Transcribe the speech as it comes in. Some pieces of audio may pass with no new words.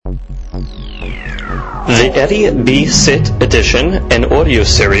The Eddie B. Sit edition and audio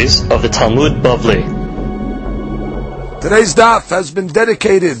series of the Talmud Bavli. Today's daf has been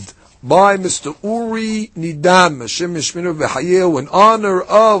dedicated by Mr. Uri Nidam, Hashem Yishminu V'Hayeu, in honor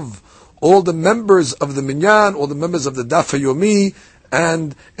of all the members of the Minyan, all the members of the Daf Yomi,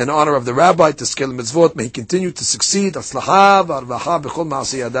 and in honor of the Rabbi to scale mitzvot. May he continue to succeed. Aslaha v'arvaha b'chol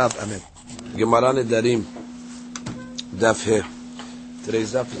ma'aseh yadav. Amen. Gemara Nedarim, daf here.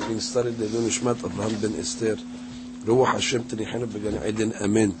 Today's daf is being studied by Nishmat Avraham ben Esther. Ruach Hashem T'nihenu b'Gan Eden.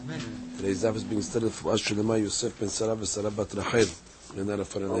 Amen. Today's daf is being studied for Ash Shlema Yosef ben Sarah v'Sarah bat Rachel.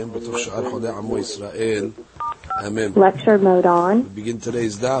 Amen. Lecture mode on. We begin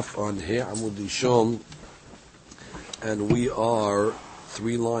today's daf on He Amud Rishon, and we are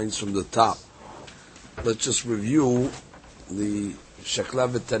 3 lines from the top. Let's just review the Shekla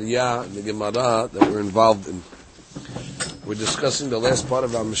V'Tarya and the Gemara that we're involved in. We're discussing the last part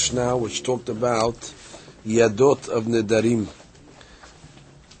of our Mishnah, which talked about Yadot of Nedarim.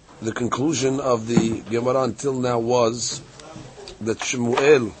 The conclusion of the Gemara until now was that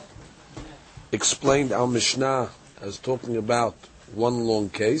Shemuel explained our Mishnah as talking about one long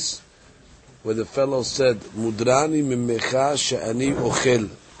case, where the fellow said, Mudrani mimecha she'ani ochel.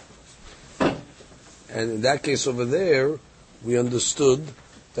 And in that case over there, we understood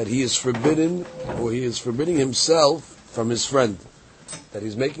that he is forbidden, or he is forbidding himself from his friend. That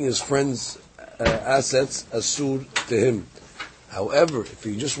he's making his friend's assets asur to him. However, if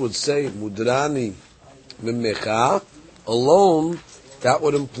he just would say, Mudrani mimecha, alone, that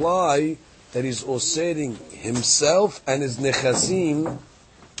would imply that he's osering himself and his nechasim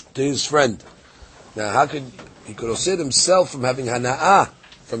to his friend. Now, how could he could oser himself from having hana'ah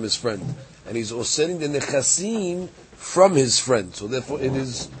from his friend, and he's osering the nechasim from his friend. So therefore, it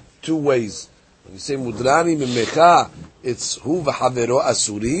is 2 ways. When you say mudrani mimecha, it's hu v'havero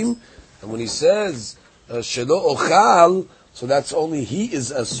asurim, and when he says shelo ochal, so that's only he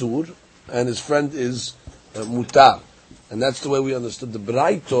is asur and his friend is mutar. And that's the way we understood the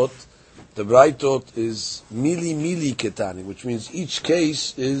Braitot. The Braitot is mili ketani, which means each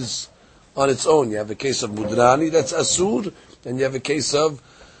case is on its own. You have a case of Mudrani, that's Asur, and you have a case of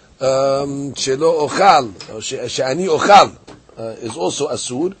Shelo Ochal, She'ani Ochal, is also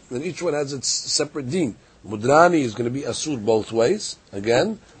Asur, and each one has its separate deen. Mudrani is going to be Asur both ways.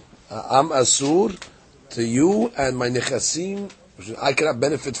 Again, I'm Asur to you, and my Nechasim, I cannot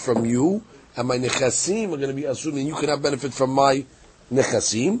benefit from you, and my nechasim are going to be assuming you cannot benefit from my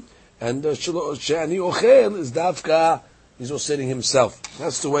nechasim. And she'ani ochel is davka, he's osering himself.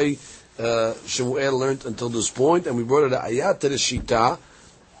 That's the way Shemuel learned until this point, and we brought it a ayat to the shita.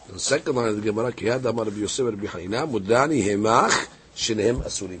 The second line of the Gemara, Kiyad Amar Rabbi Yosef Rabbi Haina, Mudani hemach shenehem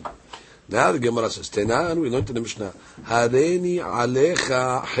asurim. Now the Gemara says, Tenan, we learned in the Mishnah, Hareni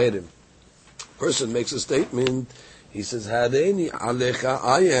alecha herem. Person makes a statement, he says, Hareni alecha,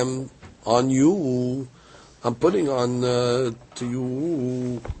 I am on you, I'm putting on to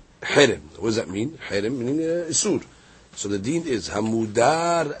you herem. What does that mean? Herem meaning asur. So the deen is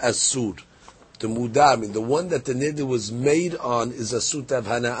hamudar asur. The mudar, mean the one that the neder was made on is asur to have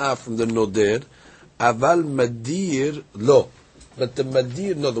hana'ah from the noder. Aval madir lo. But the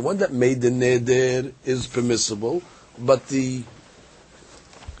madir, no, the one that made the neder is permissible, but the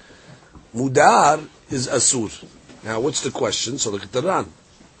mudar is asur. Now what's the question? So look at the Ran.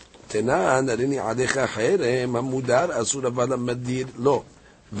 Tenan, arini alecha herem, hamudar asur aval madir lo.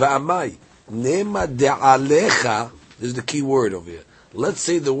 Va'amai, nema de'alecha, this is the key word over here. Let's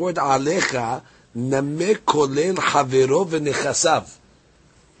say the word alecha, name kolel havero v'nechasav.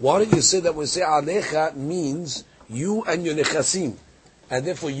 Why don't you say that when you say alecha means you and your nechasim? And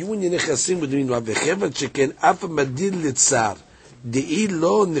therefore you and your nechasim would mean v'chevet sheken af madir litzar. De'i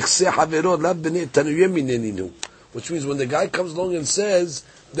lo nechse havero lav b'nei tanuyem mineninu. Which means when the guy comes along and says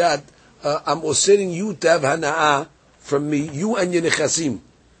that I'm osering you to have hana'ah from me, you and your nechasim.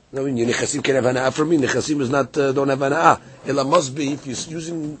 No, your nechasim can have hana'ah from me. Nechasim is not don't have hana'ah. Ela must be, if you're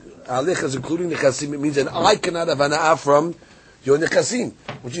using alechas including nechasim, it means that I cannot have hana'ah from your nechasim.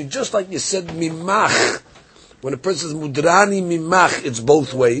 Which is just like you said mimach. When a person says mudrani mimach, it's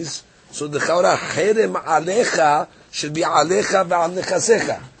both ways. So the chawra herem alecha should be alecha v'al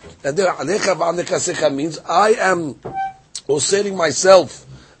nechasecha. And there, alecha v'al nechasecha means I am osering myself,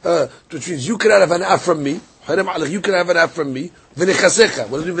 which means you cannot have an af from me. You can have an af from me. V'nechasecha.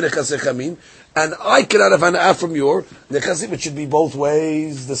 What does v'nechasecha mean? And I cannot have an af from your nechasim. It should be both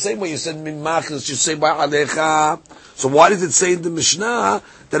ways. The same way you said mimach, you should say by alecha. So why does it say in the Mishnah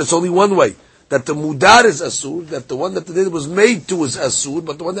that it's only one way? That the mudar is asur, that the one that the neder was made to is asur,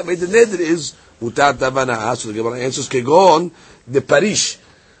 but the one that made the neder is mutar tavanah. So the Gemara answers kegon the parish.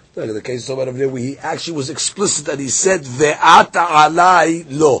 The case is over there where he actually was explicit that he said, Ve'ata alai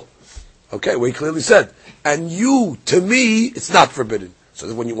lo. Okay, where he clearly said, and you, to me, it's not forbidden. So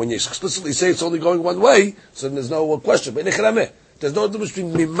that when you explicitly say it's only going one way, so then there's no question. But there's no difference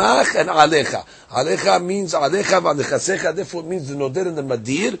between mimach and alecha. Alecha means alecha v'alechasecha, therefore it means the noder and the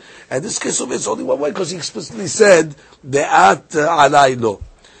madir. And this case it's only one way because he explicitly said be'at alai lo.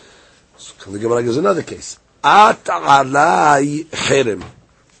 So the Gemara gives another case. At alai cherem.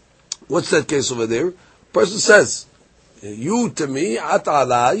 What's that case over there? Person says, you to me, at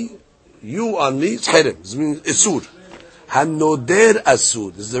alai, you on me, it's cherem. This means isur. Hanoder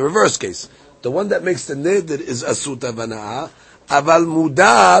asur. This is the reverse case. The one that makes the neder is asur tavana'ah. Aval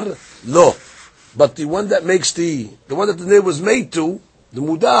mudar lo. But the one that makes the one that the neder was made to, the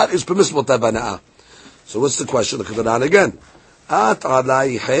mudar is permissible tavana'ah. So what's the question? Look at the Ran again. At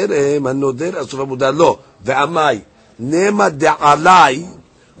alai cherem hanoder asur mudar lo. Ve'amai. Nema de'alai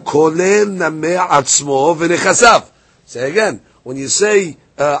kolel nameh atzmo v'nechasav. Say again. When you say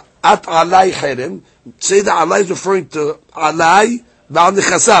at alai cherem, say that alai is referring to alai v'al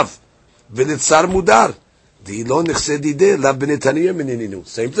nechasav v'nitzar mudar di'lo nechsedide lav b'netaniya mininu.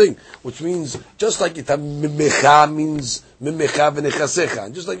 Same thing, which means just like it mimecha means mimecha v'nechasecha,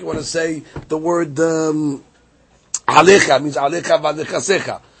 and just like you want to say the word alecha means alecha v'al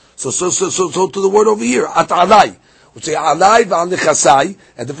nechasecha. So to the word over here at alai. Would say alai v'al nechasai,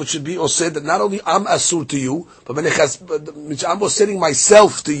 and therefore it should be osed that not only I'm asur to you, but I'm oseding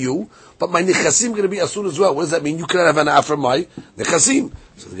myself to you, but my nechasim going to be asur as well. What does that mean? You cannot have an af from my nechasim.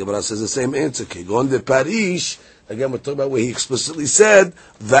 So the Gemara says the same answer. Kegon de parish. Again, we're talking about where he explicitly said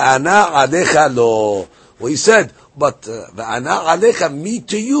va'ana alecha lo. Well, he said, but va'ana alecha, me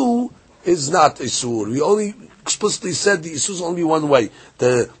to you, is not isur. We only explicitly said the isur is only one way.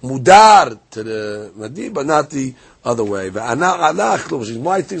 The mudar to the madi, but not the other way. Va'ana alach lo, which is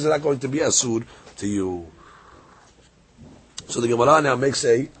why things are not going to be asur to you. So the Gemara now makes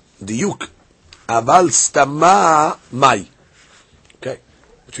a diuk. Aval stama mai. Okay.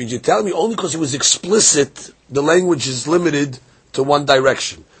 Which means you're telling me only because he was explicit, the language is limited to one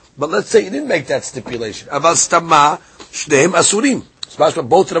direction. But let's say you didn't make that stipulation. Aval stama shneim asurim. So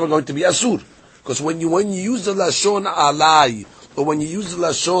both of them are going to be asur. Because when you use the lashon alai, or when you use the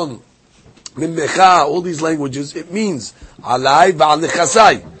lashon mimecha, all these languages, it means alai va'al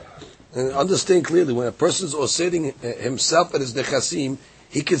nechasai. And understand clearly, when a person is osering himself and his nechasim,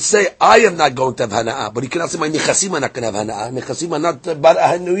 he can say, I am not going to have hana'ah, but he cannot say, my nechasim are not going to have hana'ah. Nechasim are not bar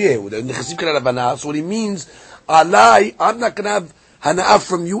ahanuyeh. The nechasim cannot have hana'ah. So what he means, alai, I'm not going to have hana'ah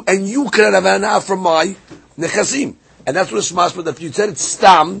from you, and you cannot have hana'ah from my nechasim. And that's what it's mashma, that if you said it's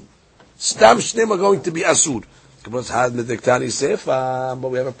stam shneim are going to be asur. But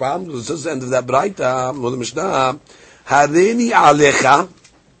we have a problem, because it says the end of that braita, or the Mishnah, Hareni alecha,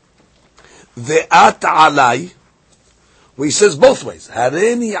 ve'at alai, where he says both ways.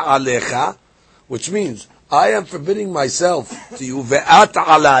 Hareni alecha, which means, I am forbidding myself to you, ve'at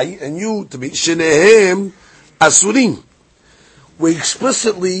alai, and you to be, shenehem asurim. We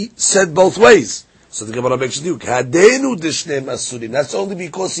explicitly said both ways. So the Gemara makes a duke. Hadenu dishneim asurim. That's only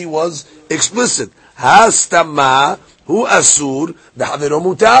because he was explicit. Hastama hu asur v'havero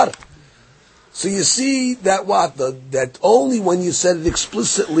mutar. So you see that that only when you said it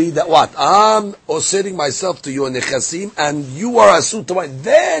explicitly that I'm osering myself to you and nechasim, and you are asur to mine,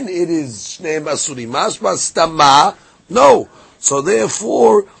 then it is shneim asurim. Mashma stama. No. So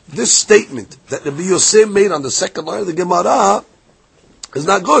therefore, this statement that Rabbi Yosef made on the second line of the Gemara is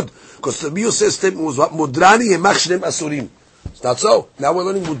not good. Because Rabbi Yosef's statement was what? Mudrani hemach shneim asurim. It's not so. Now we're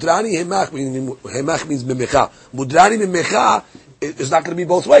learning mudrani hemach. Hemach means mimecha. Mudrani mimecha is not going to be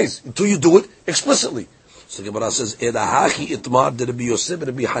both ways until you do it explicitly. So the Gemara says, Edahachi itmar de Rabbi Yosef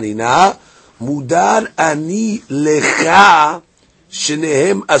Rabbi Hanina mudar ani lecha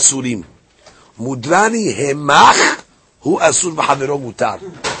shnehem asurim. Mudrani hemach hu asur v'havero mutar.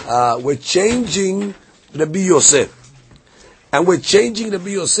 We're changing Rabbi Yosef. And we're changing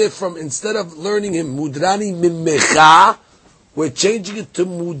Rabbi Yosef from, instead of learning him mudrani mimecha, we're changing it to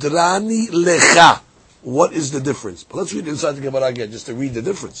mudrani lecha. What is the difference? But let's read inside the Gemara again, just to read the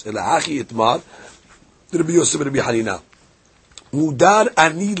difference. Elahachi itmar, Rabbi Yosef, Rabbi Hanina. Mudar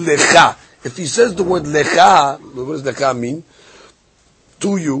ani lecha. If he says the word lecha, what does lecha mean?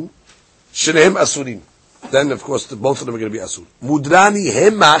 To you, shenehem asurim. Then, of course, both of them are going to be asur. Mudrani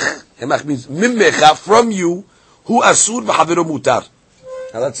hemach, hemach means mimecha, from you, Hu asur v'havero mutar.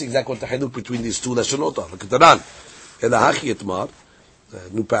 Now that's exactly what the haluk between these two lashonot are. Look at the Ran. Elahachi etmar,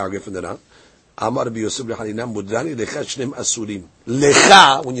 new paragraph in the Ran. Amar Rabbi Yosef Hanina mudrani lecha shneim asurim.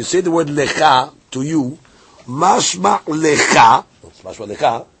 Lecha, when you say the word lecha to you, mashma lecha,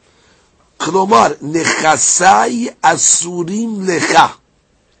 Klomar, nechasai asurim lecha.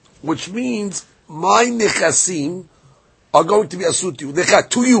 Which means, my nechasim are going to be asur to you. Lecha,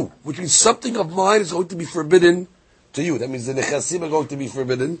 to you. Which means something of mine is going to be forbidden to you. That means the nechasim are going to be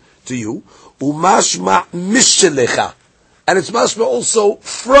forbidden to you. Umashma mishelecha. And it's mashma also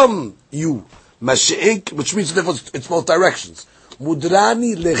from you. Mashi'ik, which means it's both directions.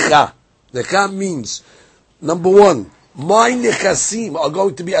 Mudrani lecha. Lecha means, number one, my nechasim are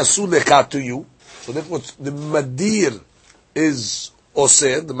going to be asur lecha to you. So therefore, the madir is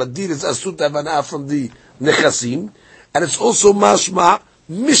osir. The madir is asur tavanah from the nechasim. And it's also mashma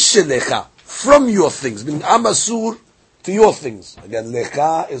mishelecha, from your things. Meaning, I'm asur to your things. Again,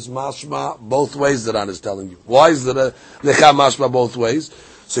 lecha is mashma both ways, the Ran is telling you. Why is the lecha mashma both ways?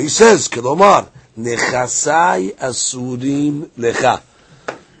 So he says, Kelomar, nechasai asurim lecha.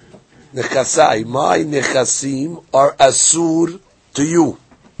 Nechasai, my nechasim are asur to you.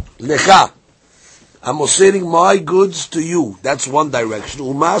 Lecha. I'm osering my goods to you. That's one direction.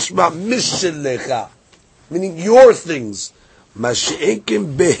 Umashma mishel lecha. Meaning your things.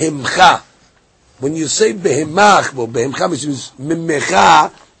 Mashi'ekim behemcha. When you say behemach, well, behemcha means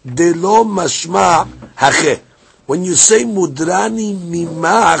mimmecha, delo mashma hache. When you say mudrani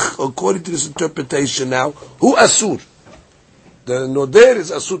mimach, according to this interpretation now, who asur? The noder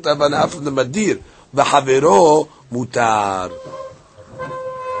is asur tavanah from the madir. V'havero mutar.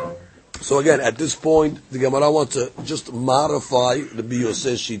 So again, at this point, the Gemara wants to just modify the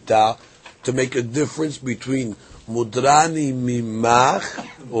Biyoseh Shita to make a difference between mudrani mimach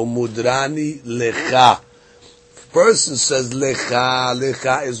or mudrani lecha. Person says lecha,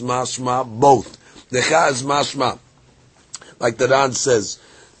 lecha is mashma both. Lecha is mashma, like the Ran says,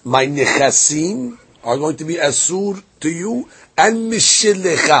 my nechasim are going to be asur to you, and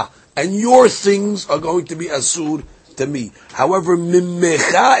mishelecha, and your things are going to be asur to me. However,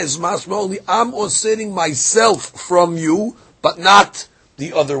 mimmecha is mashma only, I'm osering myself from you, but not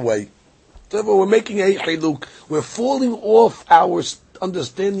the other way. Therefore, we're making a haluk. We're falling off our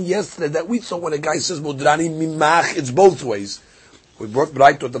understanding yesterday that we saw when a guy says mudrani mimach, it's both ways. We brought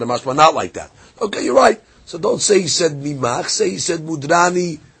Braito to the mashma, not like that. Okay, you're right. So don't say he said mimach, say he said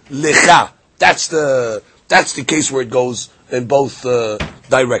mudrani lecha. That's the case where it goes in both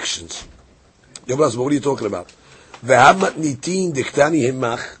directions. What are you talking about? V'hamat nitin diktani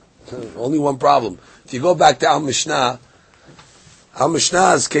himach. Only one problem. If you go back to our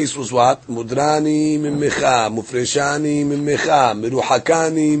Mishnah's case was what? Mudrani mimmecha, mufreshani mimmecha,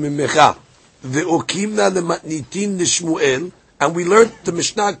 miruhakani mimmecha. Ve'okimna lematnitin l'shmuel, and we learned the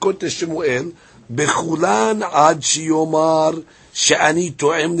Mishnah quote to Shmuel, bechulan ad shiyomar, she'ani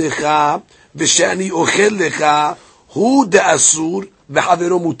to'em lecha, ve'she'ani ochel lecha, hu de'asur,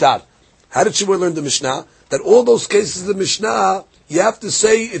 ve'havero mutar. How did Shmuel learn the Mishnah? That all those cases of the Mishnah, you have to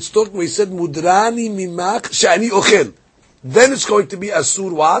say, it's talking when he said, mudrani mimach, she'ani ochel. Then it's going to be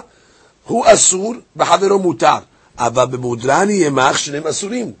asur what? Hu asur, v'havero mutar. Ava b'mudrani yemach, she'nem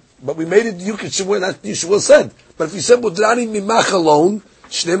asurim. But we made it Yukit Shmuel, not Yeshua said. But if you said mudrani mimach alone,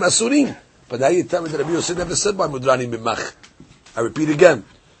 she'nem asurim. But now you tell me that Rabbi Yosef never said by mudrani mimach. I repeat again.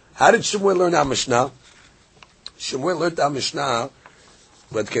 How did Shmuel learn our Mishnah? Shmuel learned our Mishnah,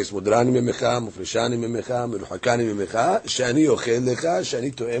 what case? Mudrani mimecha, mufreshani mimecha, miruhakani mimecha, she'ani ochel lecha,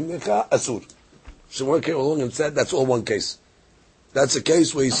 she'ani to'em lecha, asur. Shmuel came along and said, that's all one case. That's a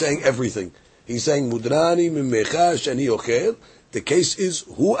case where he's saying everything. He's saying, mudrani mimecha, she'ani ochel. The case is,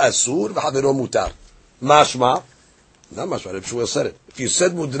 hu asur, v'havero mutar. Mashma. Not mashma, Reb Shmuel said it. If you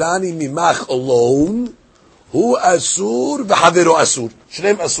said mudrani mimach alone, hu asur, v'havero asur.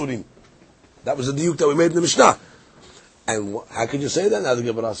 Shneim asurim. That was the diuk that we made in the Mishnah. And how can you say that? Now the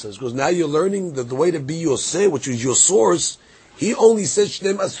Gemara says, because now you're learning that the way to be Yoseh, which is your source, he only says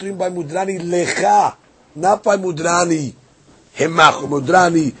shneim asurim by mudrani lecha, not by mudrani hemach or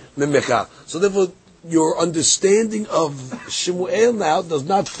mudrani memecha. So therefore, your understanding of Shemuel now does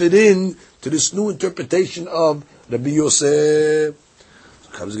not fit in to this new interpretation of Rabbi Yosef.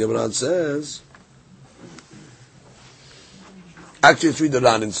 So comes the Gemara and says, actually, let's read the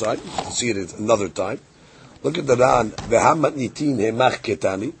Ran inside. You can see it another time. Look at the Ran. V'hamat nitin hemach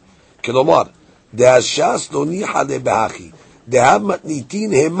ketani. Kelomar, de'ashas lo niha le'behachi. De'hamat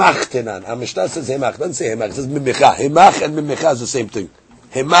nitin hemach tenan. Our Mishnah says hemach. Doesn't say hemach. It says mimecha. Hemach and mimecha is the same thing.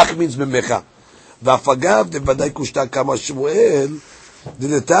 Hemach means mimecha. V'afagav de'vadai kushta kama Shmuel.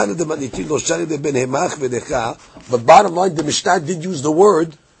 De'netana de'mat nitin lo shari de'ben hemach ve'lecha. But bottom line, the Mishnah did use the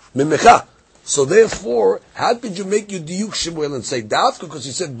word mimecha. So therefore, how did you make your diuk Shmuel and say dafka? Because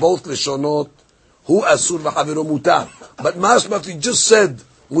he said both leshonot, hu asur v'havero mutar. But mashma, if he just said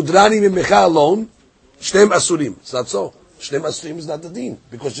mudrani mimecha alone, shneim asurim. It's not so. Shnei Masrim is not the deen,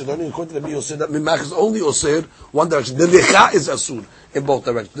 because you're learning according to Rabbi Yosef that Mimach is only Osir one direction. The Lecha is Asur in both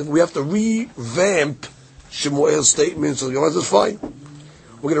directions. We have to revamp Shemuel's statement, so the Gemara says, fine.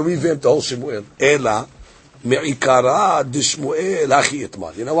 We're going to revamp the whole Shemuel. Ela me'ikara d'Shmuel hachi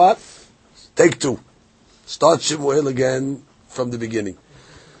itmar. You know what? Take two. Start Shemuel again from the beginning.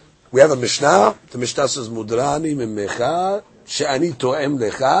 We have a Mishnah. The Mishnah says, Mudrani mimecha she'ani to'em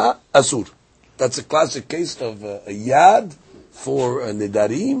lecha asur. That's a classic case of a yad for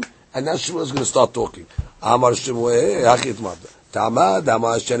Nedarim, and now Shemuel is going to start talking. Amar Shemuel hachi itmar. Ta'amad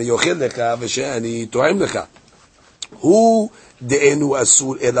amar she'ani yochel lecha v'she'ani to'em lecha. Hu de'enu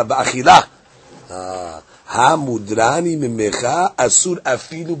asur ela ba'achila. Ha-mudrani mimecha asur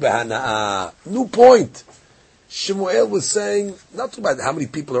afilu b'hana'a. New point. Shemuel was saying, not about how many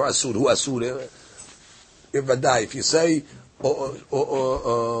people are asur, who asur. If you say,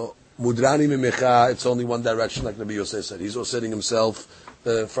 mudrani mimecha, it's only one direction, like Rabbi Yosef said. He's setting himself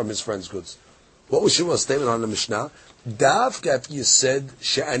from his friend's goods. What was Shemuel's statement on the Mishnah? Davka, if you said,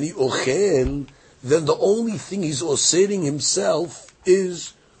 she'ani ochel, then the only thing he's setting himself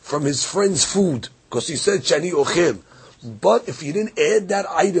is from his friend's food. Because he said, she'ani ochel. But if you didn't add that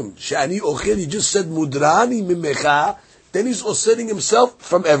item, she'ani ochel, you just said, mudrani mimecha, then he's setting himself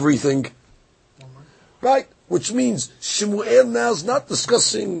from everything. Right? Which means, Shemuel now is not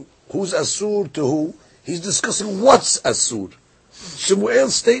discussing who's asur to who, he's discussing what's asur.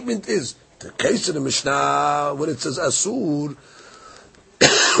 Shemuel's statement is, the case of the Mishnah, when it says asur,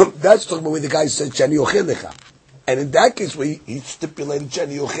 that's talking about when the guy said, she'ani ochel lecha. And in that case, where he stipulated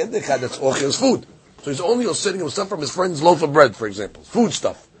she'ani ochel lecha, that's ochel's food. So he's only setting himself from his friend's loaf of bread, for example. Food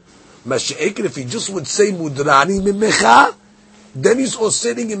stuff. Mashi'ekin, if he just would say mudrani mimecha, then he's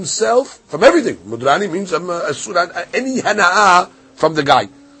setting himself from everything. Mudrani means any hana'ah from the guy.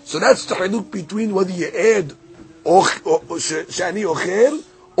 So that's the haluk between whether you add shani ochel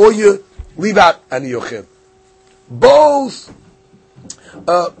or you leave out ani ochel. Both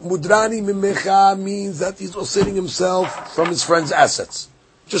mudrani mimecha means that he's setting himself from his friend's assets.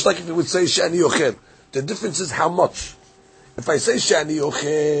 Just like if he would say shani ochel. The difference is how much. If I say shani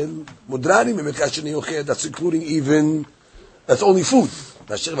ochel, mudrani mimecha shani ochel, that's including even, that's only food.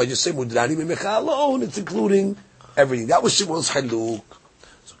 If I just say mudrani mimecha alone, it's including everything. That was Shemuel's haluk.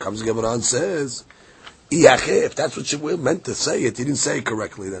 So comes the Gemara and says, if that's what Shemuel meant to say it, he didn't say it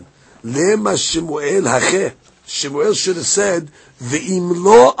correctly then. Lema Shemuel hacheh. Shemuel should have said, V'im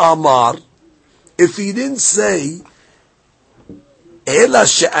lo amar, if he didn't say, Ela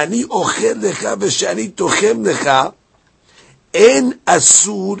she'ani ochel lecha v'she'ani tochem lecha, en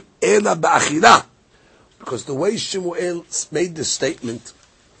asur ela ba'achila. Because the way Shemuel made this statement,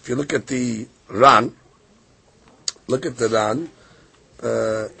 if you look at the Ran,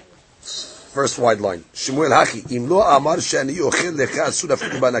 first wide line. Shemuel hachi, im lo amar she'ani ochel lecha asur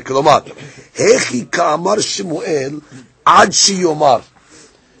afilu bana. Kelomar, hechi ka'amar Shemuel ad sheyomar.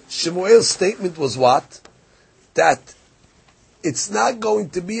 Shemuel's statement was what? That it's not going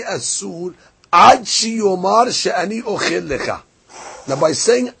to be asur ad sheyomar she'ani ochel lecha. Now by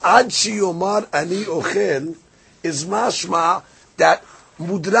saying ad sheyomar ani ochel is mashma that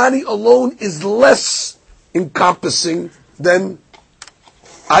mudrani alone is less encompassing than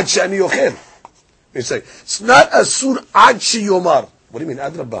ad she'ani ochel. You say it's not asur ad sheyomar. What do you mean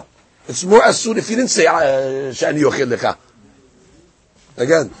adrabah? It's more asur if you didn't say she'ani ochel lecha.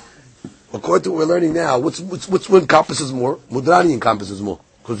 Again, according to what we're learning now, what's what encompasses more? Mudrani encompasses more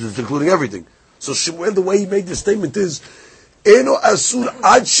because it's including everything. So Shemuel, the way he made this statement is Eno asur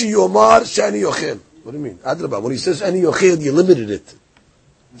ad sheyomar she'ani ochel. What do you mean? Adrabah. When he says ani ochel, you limited it.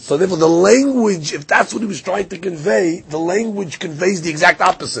 So therefore, the language, if that's what he was trying to convey, the language conveys the exact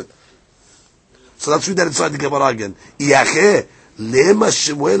opposite. So let's read that inside the Gemara again. Iache lema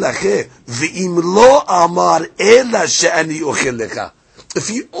Shemuel ache v'im lo amar ela she'ani ochel lecha. If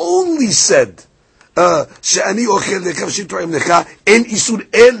he only said she'ani ochel lecha v'shitoim lecha en isur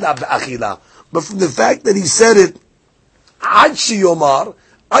ela ba'achila, but from the fact that he said it ad sheyomar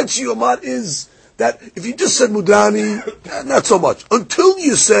is that if you just said mudrani, not so much. Until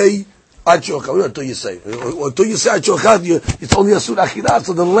you say ad sheyomar, until you say ad sheyomar, it's only asur achila.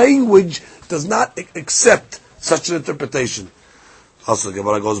 So the language does not accept such an interpretation. Also, the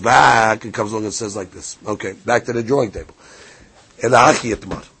Gemara goes back and comes along and says like this. Okay, back to the drawing table.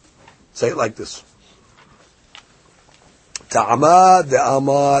 Say it like this. Ta'ama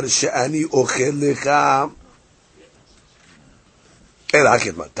de'amar she'ani ochel lecha.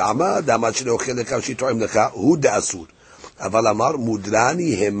 Ta'ama de'amar she'ani ochel lecha v'shitoim lecha hu de'asur. Aval amar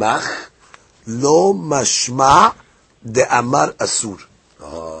mudrani hemach lo mashma de'amar asur.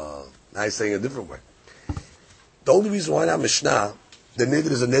 Now he's saying a different way. The only reason why not Mishnah, the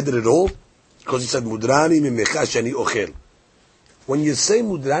neder is a neder at all, because he said, Mudrani mimecha shani ochel. When you say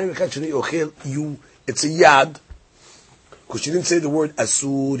Mudrani mimecha shani ochel, it's a yad, because you didn't say the word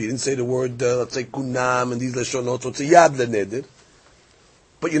asur, you didn't say the word, let's say kunam, and these leshonot, so it's a yad the neder.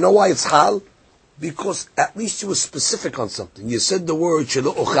 But you know why it's hal? Because at least you were specific on something. You said the word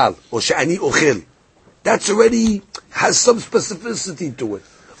shelo ochal, or shani ochel. That's already has some specificity to it.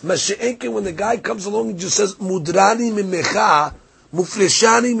 Mashi'enke, when the guy comes along and just says, Mudrani mimecha,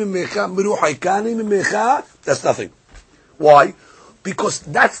 Mufreshani mimecha, Miruhaikani mimecha, that's nothing. Why? Because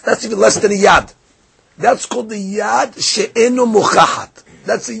that's even less than a yad. That's called the yad she'eno mochahat.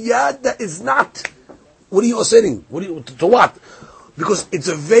 That's a yad that is not. What are you saying? To what? Because it's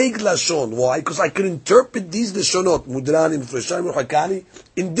a vague lashon. Why? Because I can interpret these lashonot, Mudrani, Mufreshani, Miruhaikani,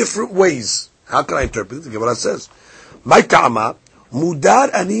 in different ways. How can I interpret it? The Gemara says, "My ta'ama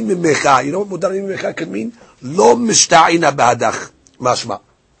mudar ani mimecha." You know what mudar ani mimecha can mean? Lo mishta'ina ba'adach. Mashma.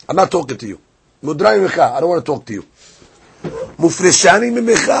 I'm not talking to you. Mudar ani mimecha. I don't want to talk to you. Mufreshani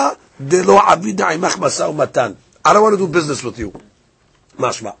mimecha de lo avida imach masa umatan. I don't want to do business with you.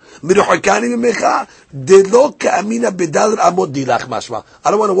 Mashma. Miruhakani mimecha de lo ka'amina bedal amot dilach. Mashma.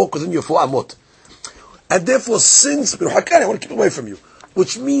 I don't want to walk within your 4 amot. And therefore, since miruhakani, I want to keep away from you.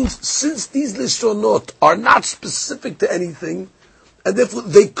 Which means, since these lishonot are not specific to anything, and therefore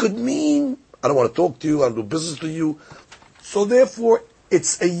they could mean, I don't want to talk to you, I don't do business with you, so therefore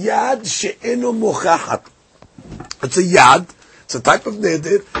it's a yad she'eno mochahat. It's a yad, it's a type of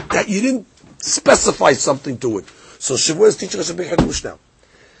neder, that you didn't specify something to it. So Shiur is teaching us a big hadush now.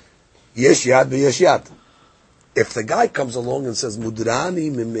 Yesh yad v'yesh yad. If the guy comes along and says,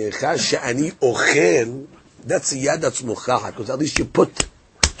 Mudrani mimecha she'ani ochel, that's a yad that's muchaha, because at least you put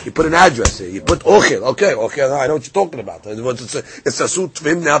an address here. You put ochel. Okay, I know what you're talking about. It's a suit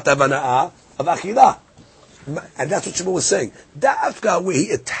tvim ne'at havana'ah of achilah. And that's what Shiur was saying. Dafka where he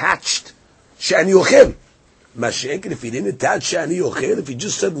attached she'ani ochel. Mashiach, if he didn't attach she'ani ochel, if he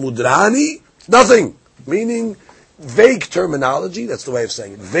just said mudrani, nothing. Meaning vague terminology. That's the way of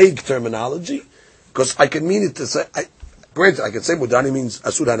saying it. Vague terminology. Because I can mean it to say, granted, I can say mudrani means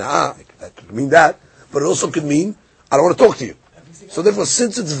asur hana'ah. I could mean that. But it also could mean, I don't want to talk to you. So therefore,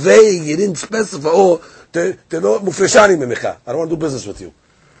 since it's vague, you didn't specify, mufreshani mimecha, I don't want to do business with you.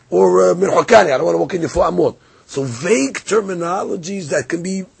 Or mirhokani, I don't want to walk in your 4 amot. So vague terminologies that can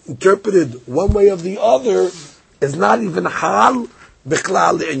be interpreted one way or the other is not even hal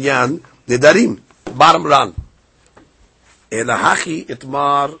bichlal le'inyan nedarim. Bottom line. Elahachi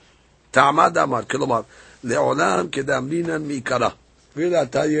itmar ta'amad amar, kilomar, le'olam kedamlinan mi'ikara. Really, I'll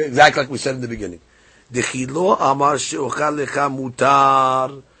tell you exactly like we said in the beginning. Dechilo amar she'ochal lecha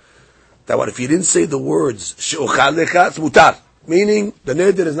mutar. That what if you didn't say the words she'ochal lecha, it's mutar. Meaning the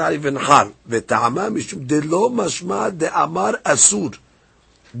neder is not even hal. Ve'ta'ama mishum de lo mashma de amar asur.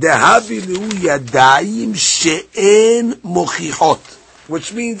 Dehavi lehu yadayim she'en mochichot.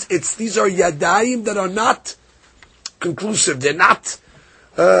 Which means these are yadayim that are not conclusive. They're not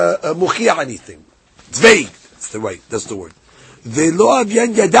mochiyah anything. It's vague. That's the word. Ve'lo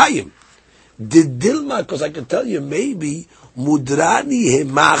avyan yadayim. The dilma, because I can tell you, maybe mudrani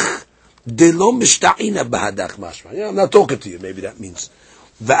hemach de lo mishta'ina bahadach mashma. I'm not talking to you. Maybe that means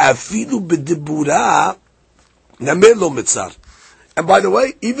va'afilu b'dibura namer lo mitzar. And by the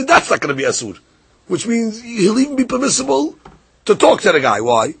way, even that's not going to be asur, which means he'll even be permissible to talk to the guy.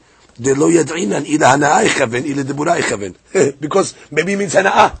 Why? De lo yad'inan ila hana'ah ichaven ila dibura ichaven. Because maybe it means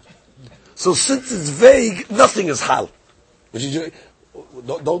hana'ah. So since it's vague, nothing is hal. Which is,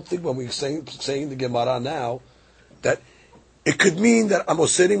 don't think when we're saying the Gemara now that it could mean that I'm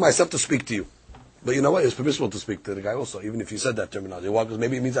asserting myself to speak to you. But you know what? It's permissible to speak to the guy also, even if you said that terminology. Why? Because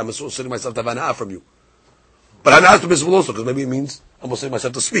maybe it means I'm asserting myself to have hana'ah from you. But hana'ah is permissible also, because maybe it means I'm asserting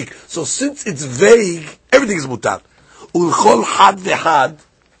myself to speak. So since it's vague, everything is mutar. Ulchol had v'had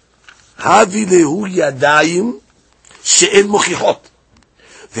havi lehu yadayim she'en mochichot.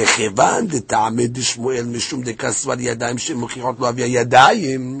 וכיוון דתעמד דשמואל משום דקסבר ידיים שמוכיחות לו אבי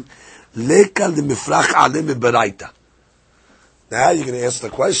הידיים לקה למפרח עליהם בברייתא. Now you're going to ask the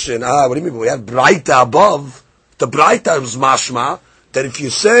question, what do you mean? We have Braita above. The Braita is mashma that if you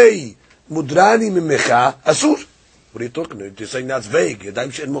say mudrani mimecha asur. What are you talking about? You're saying that's vague.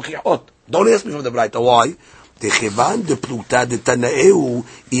 Yadayim she'en mochichot. Don't ask me from the Braita. Why? דכיוון דפלוטה דתנאהו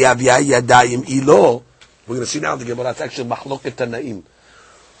היא אביה ידיים אילו. We're going to see now the Gemara. It's actually מחלוקת תנאים.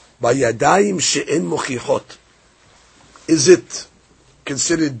 Bayadayim she'en mochichot. Is it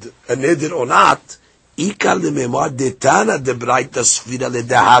considered a neder or not? Ikar lememar detana debraita sfira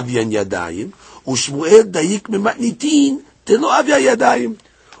ledahavyan yadayim, ushmuel dayik mematnitin telo avya yadayim.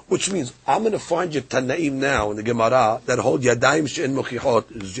 Which means, I'm going to find you Tanaim now in the Gemara that hold Yadayim She'en Mochichot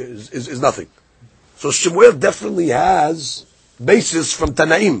is nothing. So Shemuel definitely has basis from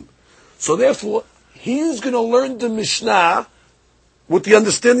Tanaim. So therefore, he's going to learn the Mishnah with the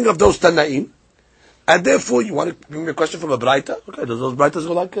understanding of those Tanaim. And therefore, you want to bring me a question from a Braita? Okay, those Braitas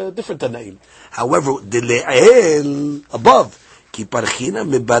go like different Tanaim. However, the Le'el, above, Ki parchina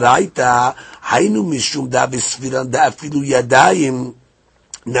me Baraita, Hainu Mishum da Bisfiran da Afilu Yadayim,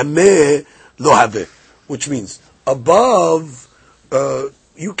 Nameh lo have, which means above,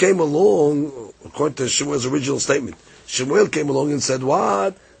 you came along, according to Shemuel's original statement. Shemuel came along and said,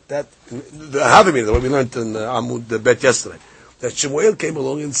 "What? That the Havimim, the way we learned in Amud the Bet yesterday, that Shemuel came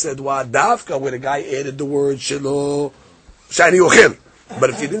along and said, "What Dafka?" Where the guy added the word Shelo Shani Ochel,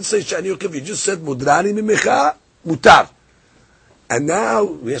 but if you didn't say Shani Ochel, you just said Mudrani Mimecha Mutar. And now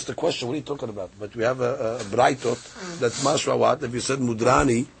we ask the question, what are you talking about? But we have a Braitot that's Mashra what? If you said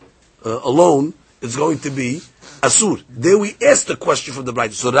Mudrani alone, it's going to be Asur. There we asked the question from the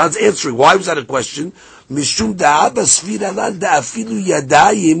Braitot. So that's answering. Why was that a question? Mishum da'aba sfiralan da'afilu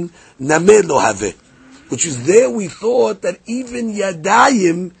yadayim nameh lo have. Which is there we thought that even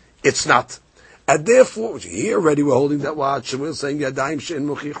yadayim, it's not. And therefore, here already we're holding that watch, and we're saying yadayim she'en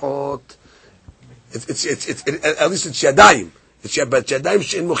mochichot. At least it's yadayim. But Yadayim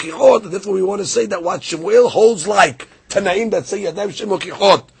She'en Mochichot, therefore we want to say that what Shemuel holds like Tanaim that say Yadayim She'en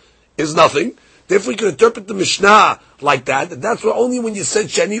Mochichot is nothing. Therefore we can interpret the Mishnah like that. That's why only when you said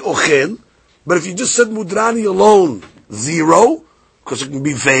Shani Ochel, but if you just said Mudrani alone, zero, because it can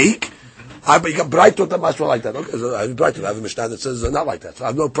be vague. But you got Braitot that Mashma like that. Okay, so I have Braitot, I have a Mishnah that says not like that. So I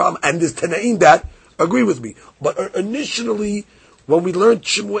have no problem. And there's Tanaim that agree with me. But initially, when we learned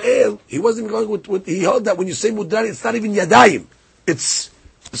Shemuel, he wasn't going with he held that when you say Mudrani, it's not even Yadayim. It's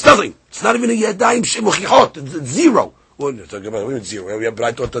nothing. It's not even a Yadayim Shemochichot. It's zero. Well, you're talking about zero. We have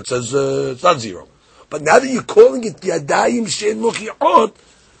Braitot that says it's not zero. But now that you're calling it Yadayim Shemochichot,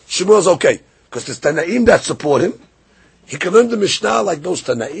 Shemuel's okay. Because there's Tanaim that support him. He can learn the Mishnah like those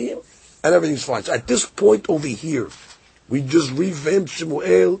Tanaim, and everything's fine. So at this point over here, we just revamped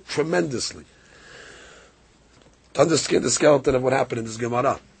Shemuel tremendously. To understand the skeleton of what happened in this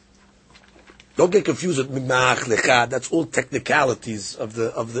Gemara. Don't get confused with Mimach Lecha. That's all technicalities of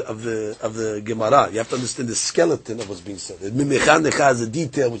the Gemara. You have to understand the skeleton of what's being said. Mimach Lecha is a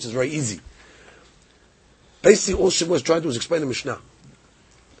detail which is very easy. Basically, all Shimon was trying to do was explain the Mishnah.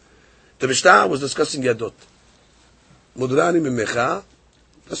 The Mishnah was discussing Yadot. Mudrani Mimecha.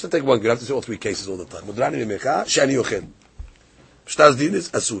 Let's not take one. You have to say all three cases all the time. Mudrani Mimecha, Shani Yochel. Mishnah's din is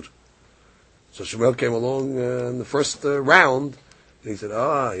Asur. So Shemuel came along in the first round, and he said,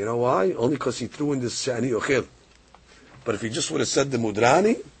 you know why? Only because he threw in this Shani Ochel. But if he just would have said the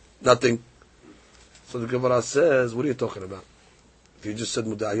Mudrani, nothing. So the Gemara says, what are you talking about? If you just said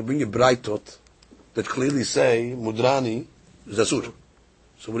Mudrani, you bring your Braitot that clearly say Mudrani is Asur.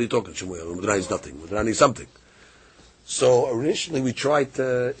 So what are you talking, Shemuel? Mudrani is nothing. Mudrani is something. So initially we tried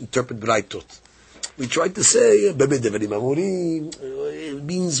to interpret Braitot. We tried to say, it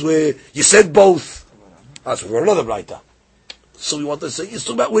means where you said both. That's for another Braita. So we want to say, it's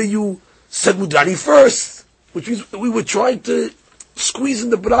about where you said Mudrani first, which means we were trying to squeeze in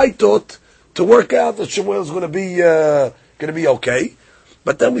the Braitot to work out that Shemuel is going to be okay.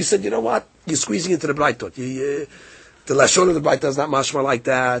 But then we said, you know what? You're squeezing into the Braitot. The Lashon of the Braita is not mashma like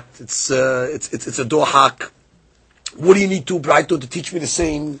that. It's a dohak. What do you need two Braitot to teach me the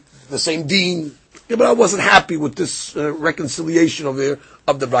same deen? Yeah, but I wasn't happy with this reconciliation of the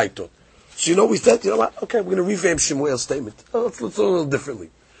Braitot. So we said, you know what? Okay, we're going to revamp Shemuel's statement. Let's do it a little differently.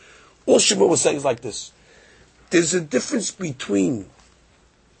 All Shemuel was saying is like this. There's a difference between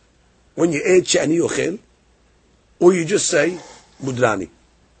when you add Shani Ochel or you just say Mudrani.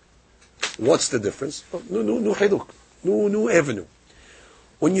 What's the difference? No cheduk. No avenue.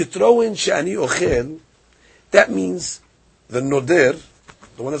 When you throw in Shani Ochel, that means the Noder,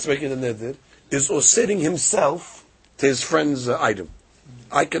 the one that's making the Neder, is osering himself to his friend's item.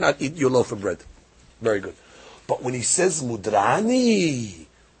 I cannot eat your loaf of bread. Very good. But when he says Mudrani,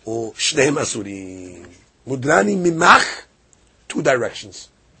 or Shneim Asurim, Mudrani Mimach, two directions.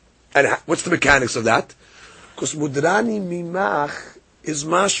 And what's the mechanics of that? Because Mudrani Mimach is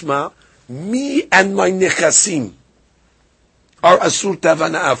mashma, me and my nechasim are asur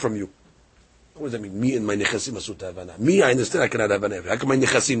tavana'ah from you. What does that mean? Me and my nechasim asur tavana'ah. Me, I understand I cannot have an How can my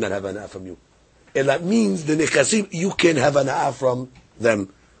nechasim not have an from you? And that means the nechasim, you can have an from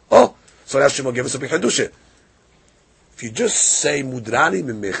them. Oh, so that's Shimon gave us a big hadusha. If you just say Mudrani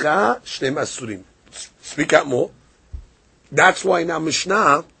Mimecha, Shneim Asurim. Speak out more. That's why now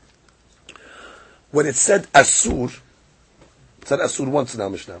Mishnah, when it said Asur, It said asur once in our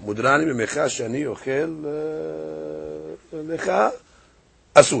Mishnah. Mudrani mimecha shani ochel lecha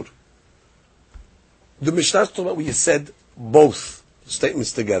asur. The Mishnah is talking about where you said both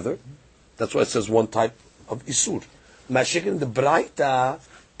statements together. That's why it says one type of isur. Mashik in the Braita,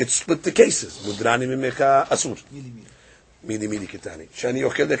 it split the cases. Mudrani mimecha asur. Mili mili kitani. Shani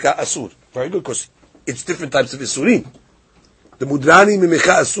ochel lecha asur. Very good, because it's different types of isurim. The mudrani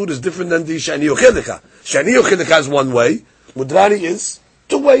mimecha asur is different than the shani ochel lecha. Shani ochel lecha is one way. Mudrani is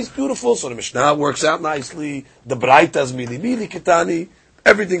two ways. Beautiful. So the Mishnah works out nicely. The Braita is mili mili kitani.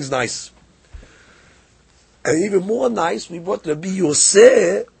 Everything's nice. And even more nice, we brought Rabbi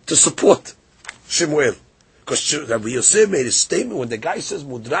Yosef to support Shemuel. Because Rabbi Yosef made a statement when the guy says,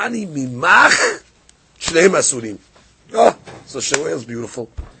 Mudrani mimach shneim asurim. Oh, so Shemuel's beautiful.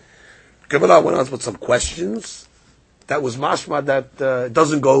 Gemara went on with some questions. That was mashma that it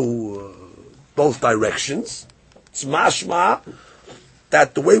doesn't go both directions. It's mashma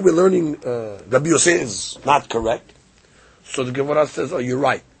that the way we're learning Rabbi Yosef is not correct. So the Gemara says, oh, you're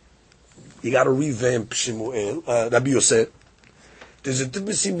right. You got to revamp Shemuel, Rabbi Yosef. There's a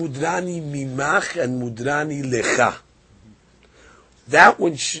difference between mudrani mimach and mudrani lecha. That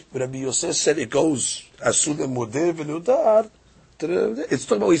when Rabbi Yosef said it goes asud mudeh v'nudar, it's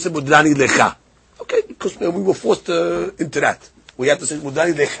talking about when he said mudrani lecha. Okay, because we were forced into that. We had to say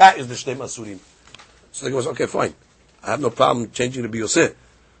mudrani lecha is the shnei asurim. So they goes, okay, fine. I have no problem changing Rabbi Yosef,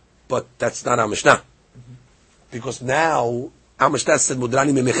 but that's not our Mishnah. Because now our Mishnah said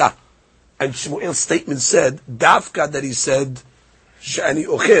mudrani mimecha. And Shemuel's statement said, Dafka, that he said, Shani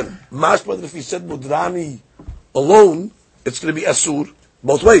Ochel. Mashma, that if he said Mudrani alone, it's going to be Asur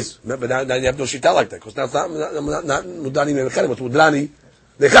both ways. But now you have no shita like that, because now it's not Mudrani Memecha, but Mudrani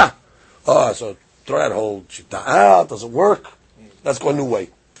Lecha. Oh, so throw that whole shita out, doesn't work. Let's go a new way.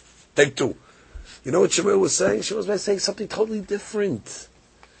 Take two. You know what Shemuel was saying? Shemuel was saying something totally different.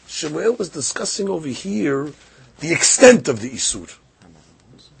 Shemuel was discussing over here the extent of the Isur.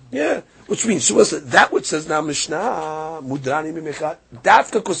 Yeah. Which means, so that which says now Mishnah, Mudrani Mimecha,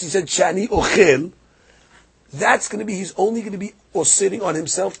 Dafka, because he said Shani Ochel, that's going to be, he's only going to be sitting on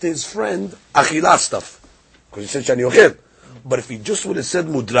himself to his friend, Achilah stuff. Because he said Shani Ochel. But if he just would have said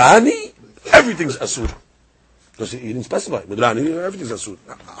Mudrani, everything's Asur. Because he didn't specify. Mudrani, everything's Asur.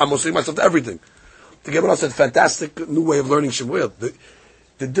 I'm sitting myself to everything. The Gemara said, fantastic new way of learning Shemuel.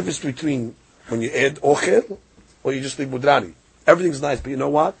 The difference between when you add Ochel, or you just leave Mudrani. Everything's nice, but you know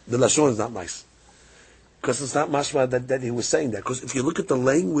what? The Lashon is not nice. Because it's not mashma that he was saying that. Because if you look at the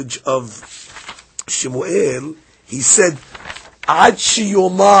language of Shemuel, he said, Ad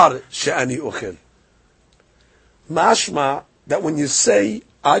sheyomar she'ani ochel. Mashma, that when you say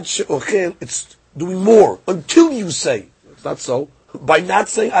Ad she'ochel, it's doing more. Until you say. It's not so. By not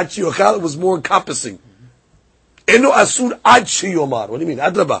saying Ad she'ochel, it was more encompassing. Eno asur Ad sheyomar. What do you mean?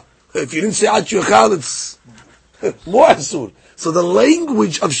 Adraba. If you didn't say Ad she'ochel, it's more asur. So the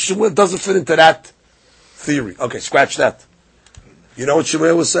language of Shemuel doesn't fit into that theory. Okay, scratch that. You know what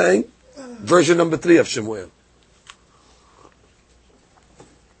Shemuel was saying? Version number 3 of Shemuel.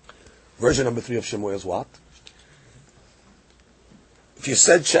 Version number 3 of Shemuel is what? If you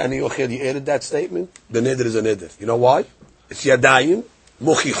said Shani Ochel, you added that statement, the neder is a neder. You know why? It's Yadayim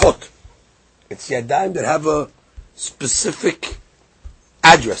Mochichot. It's Yadayim that have a specific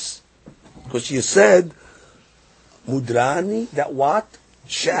address. Because you said Mudrani, that what?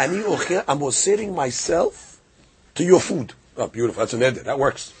 Shani Ochel, I'm osering myself to your food. Oh, beautiful. That's an edit. That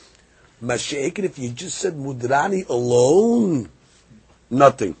works. Masha'ekin, if you just said Mudrani alone,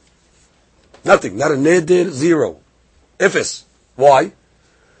 nothing. Nothing. Not a neder, zero. Ifis. Why?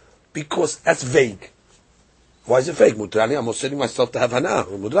 Because that's vague. Why is it vague? Mudrani, I'm osering myself to have hana.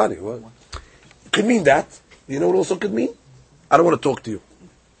 Mudrani. What? It could mean that. You know what also could mean? I don't want to talk to you.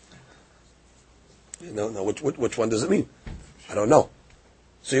 No, which one does it mean? I don't know.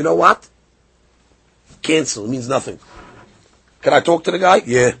 So you know what? Cancel. It means nothing. Can I talk to the guy?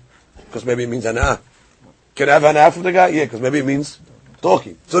 Yeah. Because maybe it means hana. Can I have hana from the guy? Yeah. Because maybe it means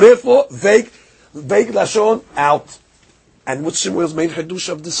talking. So therefore, vague lashon, out. And what's Shemuel's main hadush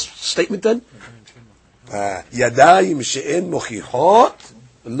of this statement then? Yadayim she'en mochichot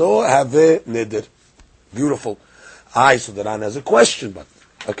lo have neder. Beautiful. So the Ran has a question, but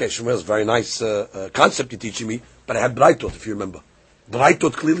okay, Shemuel's very nice concept you're teaching me, but I had Braitot, if you remember.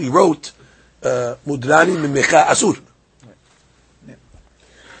 Braitot clearly wrote, Mudrani mimecha asur.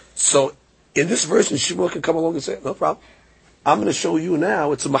 So, in this version, Shemuel can come along and say, no problem. I'm going to show you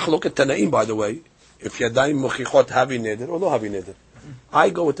now, it's a machloket Tanaim, by the way, if Yadayim mochichot havi neder or lo havi neder. I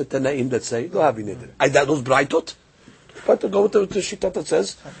go with the Tanaim that say, lo havi neder. Those Braitot, but to go with the Shittat that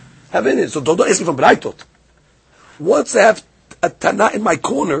says, have neder. So don't ask me from Braitot. Once they have a Tana in my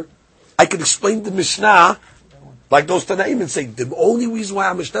corner, I could explain the Mishnah like those Tanaim and say, the only reason why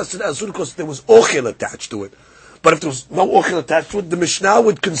our Mishnah said Asur is because there was Ochel attached to it. But if there was no Ochel attached to it, the Mishnah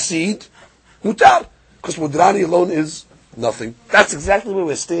would concede Mutar. Because Mudrani alone is nothing. That's exactly where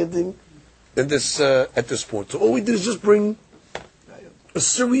we're standing in this, at this point. So all we did is just bring a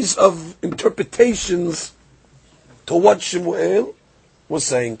series of interpretations to what Shemuel was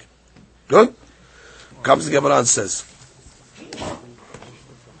saying. Good? Comes the Gemara and says,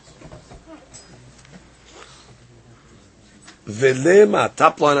 Velema,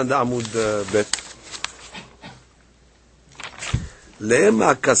 top line on the Amud Bet.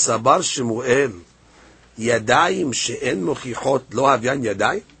 Lema kasabar Shemuel Yadayim she'en mochichot lo havyan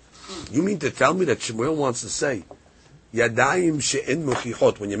yadayim? You mean to tell me that Shemuel wants to say Yadayim she'en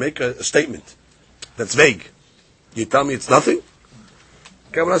mochichot when you make a statement that's vague? You tell me it's nothing?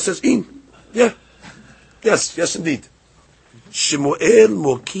 Gemara says, in. Yeah. Yes indeed. Shemuel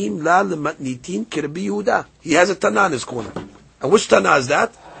mokim la lematnitin kerebi Yehuda. He has a Tana in his corner. And which Tana is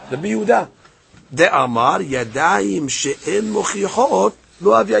that? Rabbi Yehuda. De amar yadayim she'en mochichot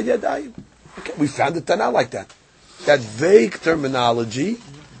lo havyan yadayim. Okay, we found a Tana like that. That vague terminology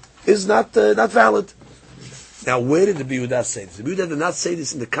is not valid. Now, where did the Yehuda say this? The Yehuda did not say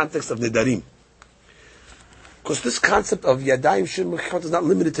this in the context of Nedarim. Because this concept of Yadayim Shem Mechichot is not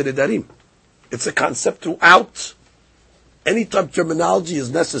limited to Nedarim. It's a concept throughout. Any type of terminology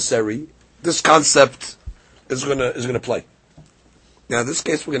is necessary. This concept is gonna play. Now, in this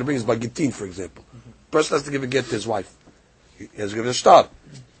case, we're going to bring is by Gittin, for example. A person has to give a get to his wife. He has to give it a star.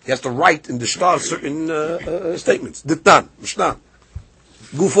 He has to write in the shtar certain statements. Dittan, Mishnah.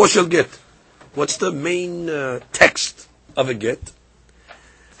 Gufo shel get. What's the main text of a get?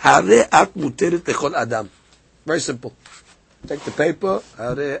 Hare at muteret lechol adam. Very simple. Take the paper.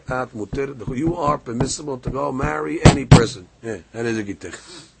 Hare at muteret. You are permissible to go marry any person. Yeah, that is a gittich.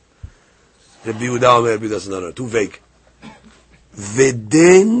 Rabbi Yehuda doesn't know. Too vague.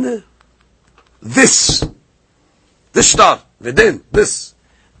 Veden this shtar. Veden this.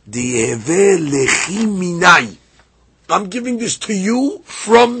 I'm giving this to you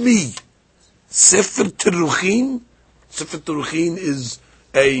from me. Sefer Teruchin. Sefer Teruchin is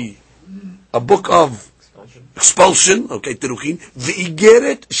a book of expulsion. Okay, Teruchin.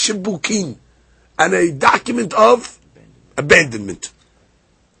 Ve'igeret Shibukin. And a document of abandonment.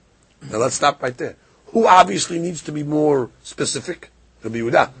 Now let's stop right there. Who obviously needs to be more specific? Rabbi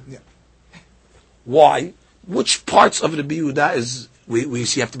Yehuda. Yeah. Why? Which parts of Rabbi Yehuda is we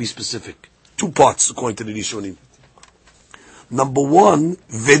see have to be specific? Two parts according to the Rishonim. Number one,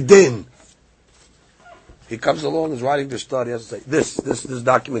 Veden. He comes along, is writing the shtar, he has to say, this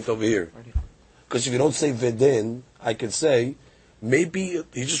document over here. Because if you don't say Veden, I could say, maybe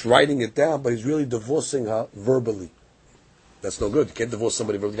he's just writing it down, but he's really divorcing her verbally. That's no good. You can't divorce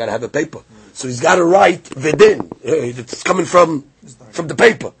somebody verbally. You got to have a paper. So he's got to write Veden. It's coming from the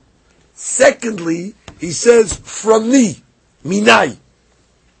paper. Secondly, he says, from me, Minai.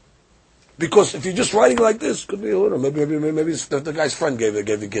 Because if you're just writing like this, could be, maybe the guy's friend gave the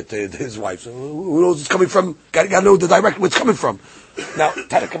get to his wife. So who knows it's coming from? Got to know the direct where it's coming from. Now,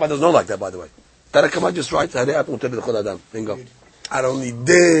 Tarakama doesn't know like that, by the way. Tarakama just writes, bingo. I don't need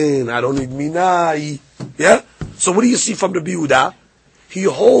din, I don't need minai. Yeah? So what do you see from Rabbi Yehuda? He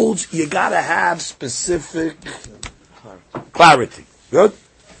holds, you got to have specific clarity. Good?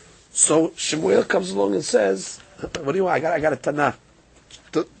 So Shemuel comes along and says, what do you want? I got a Tana.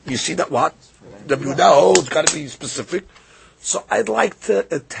 You see that what? Rabbi Yehuda holds, got to be specific. So I'd like to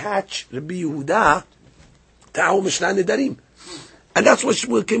attach Rabbi Yehuda to our Mishnah Nedarim. And that's what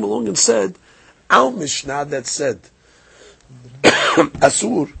Shemuel came along and said, our Mishnah that said,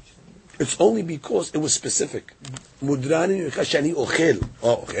 Asur, it's only because it was specific. Mudrani shani ochel.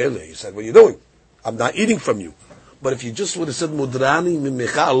 Oh, ochel. He said, what are you doing? I'm not eating from you. But if you just would have said Mudrani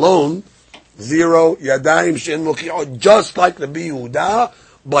mimecha alone, zero, yadayim shen mochi'ot, just like the Yehuda,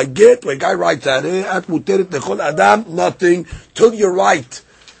 by get, where a guy writes at muteret lechol adam, nothing, till you write,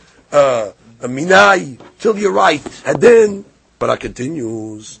 a minai, till you write, and then, but it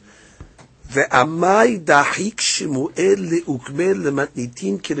continues, ve'amai dahik Shemuel le'ukmel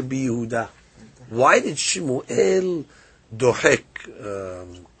lematnitin kirbi Yehuda. Why did Shemuel dohek,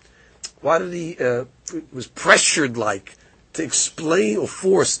 why did he, was pressured like, to explain, or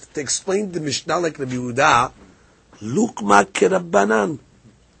forced to explain the Mishnah like Rabbi Yehuda, Lukma Kerabbanan.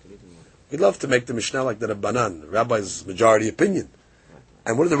 We love to make the Mishnah like the Rabbanan, the rabbi's majority opinion.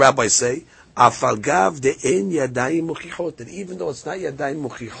 And what do the rabbis say? Afalgav de en yadayim mochichot. That even though it's not yadayim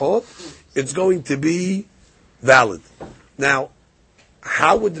mochichot, it's going to be valid. Now,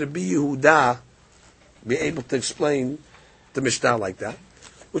 how would Rabbi Yehuda be able to explain the Mishnah like that,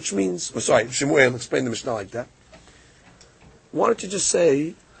 which means, Shemuel explained the Mishnah like that. Why don't you just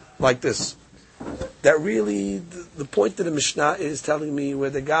say like this? That really, the point of the Mishnah is telling me where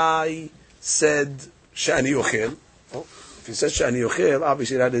the guy said, Sha'ani Ochel. Well, if he says Sha'ani Ochel,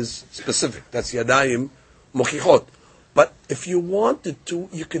 obviously that is specific. That's Yadayim Mochichot. But if you wanted to,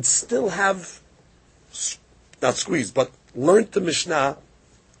 you could still have, not squeeze, but learn the Mishnah,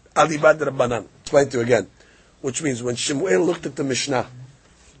 Alibad Rabbanan. Explain to you again. Which means when Shemuel looked at the Mishnah,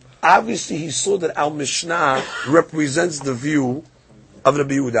 obviously he saw that our Mishnah represents the view of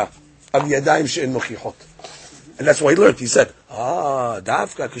Rabbi Yehuda, of Yadayim She'en Mochichot. And that's why he learned. He said,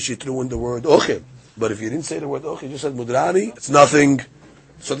 Dafka, because she threw in the word Ochel. But if you didn't say the word Ochel, you just said Mudrani, it's nothing.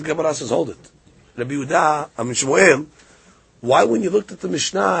 So the Gemara says, hold it. Rabbi Yehuda, Shemuel, why when you looked at the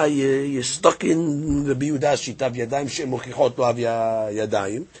Mishnah, you're stuck in Rabbi Yehuda's Shita of Yadayim She'en Mochichot to have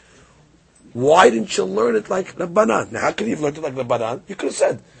Yadayim? Why didn't you learn it like Rabbanan? Now, how could you have learned it like Rabbanan? You could have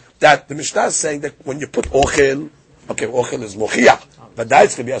said that the Mishnah is saying that when you put Ochel, okay, Ochel is Mochiach, but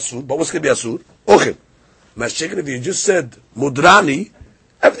that's going to be Asur, but what's going to be Asur? Ochel. Mashiach, if you just said Mudrani,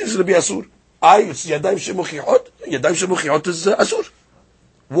 everything's going to be Asur. It's Yadayim Shemochichot. Yadayim Shemochichot is Asur.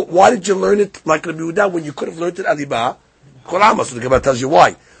 Why did you learn it like Rabbi Yehuda when you could have learned it Alibah? Kolama. So the Gemara tells you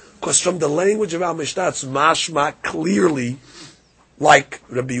why. Because from the language of our Mishnah, it's mashma clearly like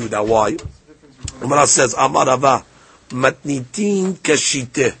Rabbi Yehuda. Why? The Gemara says, Amar Rava, matnitin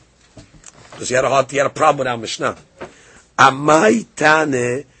kashite. Because he had a problem with our Mishnah. Amai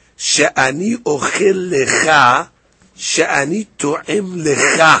tane she'ani ochel lecha she'ani to'em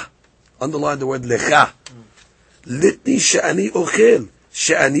lecha. Underline the word lecha. Litni she'ani ochel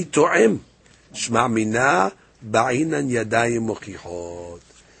she'ani to'em. Shma mina ba'inan yadayim mochichot.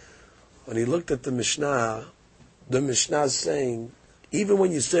 When he looked at the Mishnah is saying, even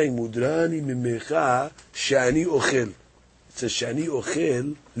when you're saying mudrani mimecha she'ani ochel, it says she'ani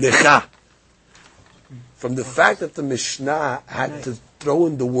ochel lecha. From the fact that the Mishnah had to throw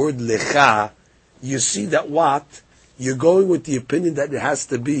in the word lecha, you see that what? You're going with the opinion that it has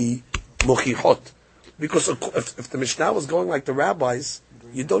to be mochichot. Because if the Mishnah was going like the rabbis,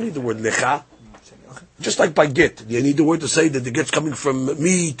 you don't need the word lecha. Just like by get, you need the word to say that the get's coming from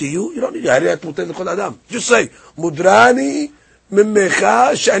me to you. You don't need it. Just say, mudrani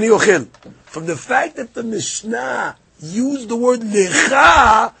mimecha shani ochel. From the fact that the Mishnah used the word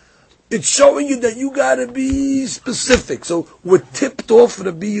lecha, it's showing you that you gotta be specific. So we're tipped off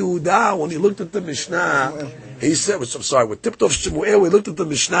Rabbi Yehuda when he looked at the Mishnah. He said, we're tipped off Shemuel. We looked at the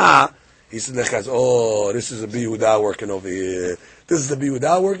Mishnah. He said, this is a Rabbi Yehuda working over here. This is the Rabbi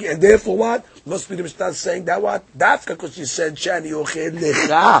Yehuda working. And therefore what? Must be the Mishnah saying that what? That's because you said Shani Ochel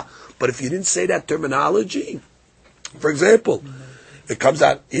Lecha. But if you didn't say that terminology, for example, it comes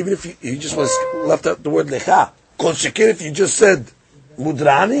out, even if you just left out the word Lecha. Kol Shekin, if you just said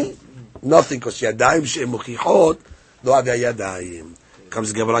Mudrani, nothing, because Yadayim She'en Mochichot, no Avya Yadayim.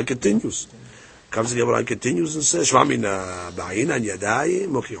 Comes the Gemara continues. And says, Shmamina Ba'inan Yadayim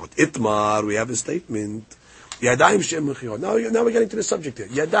Mochichot. Itmar, we have a statement. Yadayim She'en Mochichot. Now we're getting to the subject here.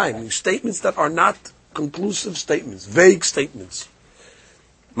 Yadayim, statements that are not conclusive statements, vague statements.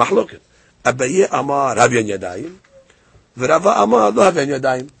 Mahloket. Abaye Amar Havyan Yadayim. V'Rava Amar Lo Havyan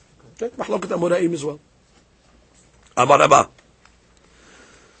Yadayim. Mahloket Amoraim as well. Amar Rabba.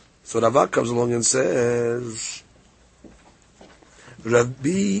 So Rava comes along and says,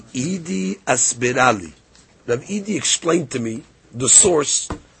 Rabbi Idi Asberali. Rabbi Idi explained to me the source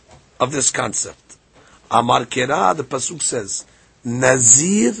of this concept. Amar Kera, the pasuk says,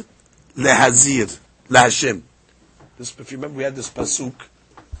 Nazir lehazir lahashem. If you remember, we had this pasuk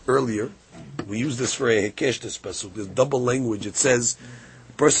earlier. We used this for a hekesh. This pasuk, this double language. It says,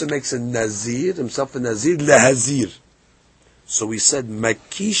 a person makes a nazir, himself a nazir lehazir. So we said,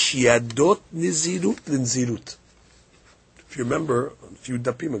 Makish Yadot Nizirut Linzirut. If you remember, a few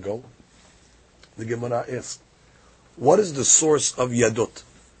dapim ago, the Gemara asked, what is the source of Yadot?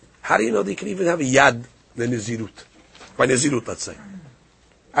 How do you know that you can even have a Yad the Nizirut? By Nizirut, let's say.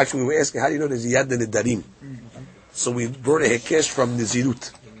 Actually, we were asking, how do you know there's a Yad the Nedarim? So we brought a Hekesh from Nizirut.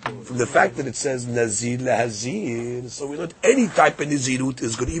 From the fact that it says Nazir Lahazir, so we learned any type of Nizirut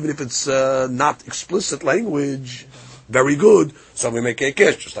is good, even if it's not explicit language. Very good. So we make a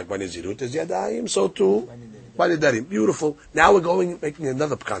kesh, just like by Nezirut is Yadayim, so too by Nedarim. Beautiful. Now we're making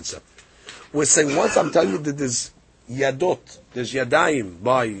another concept. We're saying, once I'm telling you that there's Yadot, there's Yadayim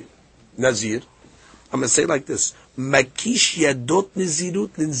by Nazir, I'm going to say like this, Makish Yadot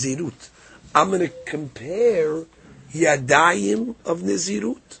Nezirut Linzirut. I'm going to compare Yadayim of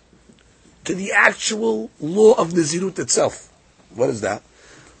Nezirut to the actual law of Nezirut itself. What is that?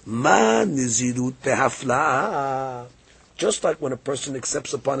 Ma Nezirut Behafla. just like when a person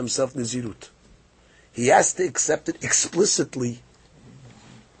accepts upon himself Nizirut, he has to accept it explicitly.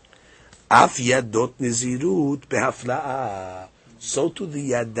 Af yadot Nizirut behafla'a. So to the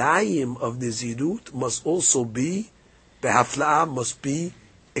yadayim of Nizirut must also be, behafla'a, must be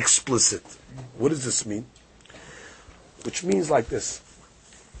explicit. What does this mean? Which means like this.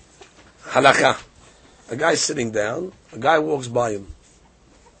 Halakha. A guy's sitting down, a guy walks by him.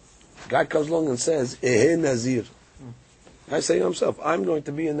 A guy comes along and says, Ehe Nazir. I say to himself, I'm going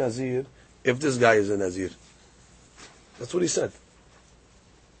to be a Nazir if this guy is a Nazir. That's what he said.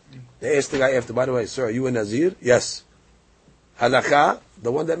 They asked the guy after, by the way, sir, are you a Nazir? Yes. Halakha,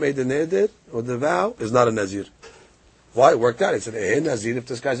 the one that made the neder, or the vow, is not a Nazir. Why? It worked out. He said, Ehe Nazir, if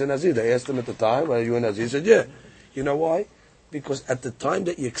this guy's a Nazir. They asked him at the time, are you a Nazir? He said, yeah. You know why? Because at the time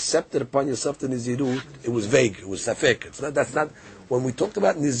that you accepted upon yourself the Nizirut, it was vague, it was safek. That's not, when we talked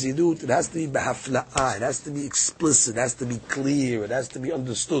about Nizirut, it has to be behafla'ah, it has to be explicit, it has to be clear, it has to be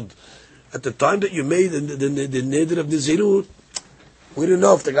understood. At the time that you made the neder of Nizirut, we didn't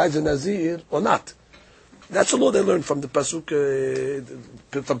know if the guy's a Nazir or not. That's a law they learned from the Pasuk,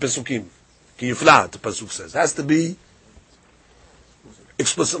 from Pesukim. Ki yufla, the Pasuk says. It has to be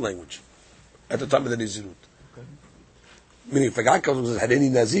explicit language at the time of the Nizirut. Meaning, if a guy comes and says, had any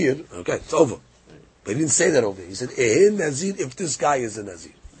Nazir, okay, it's over. But he didn't say that over there. He said, Ehe Nazir, if this guy is a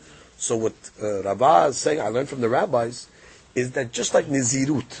Nazir. So what Rabbah is saying, I learned from the rabbis, is that just like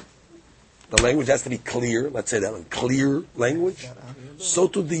Nazirut, the language has to be clear, let's say that one, clear language, so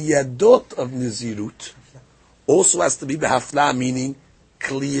to the Yadot of Nazirut also has to be Behafla, meaning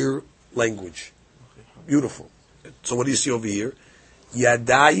clear language. Beautiful. So what do you see over here?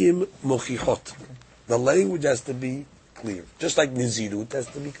 Yadayim Mochichot. The language has to be clear. Just like Nizirut has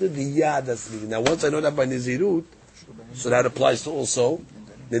to be clear, the Yad has to be clear. Now once I know that by Nizirut, so that applies to also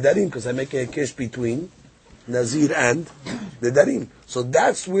Nedarim, because I make a kesh between Nazir and Nedarim. So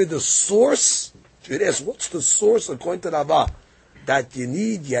that's where the source, it asks, what's the source according to Rabbah? That you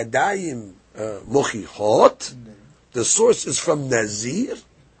need Yadayim Mochichot. The source is from Nazir.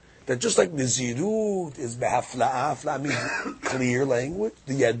 That just like Nazirut is Behafla'ah, Fla means clear language.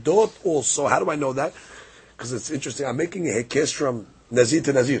 The Yadot also, how do I know that? Because it's interesting, I'm making a hekesh from Nazir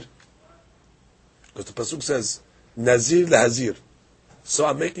to Nazir. Because the Pasuk says, Nazir lahazir. So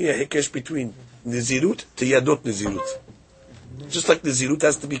I'm making a hekesh between Nazirut to Yadot Nazirut. Just like Nazirut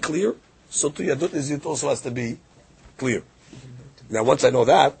has to be clear, so to Yadot Nazirut also has to be clear. Now once I know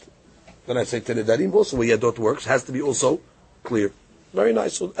that, then I say to Nedarim also, where Yadot works, has to be also clear. Very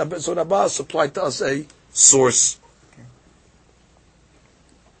nice. So Rabbah supplied to us a source.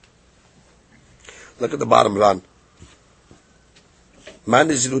 Look at the bottom, Ran. Man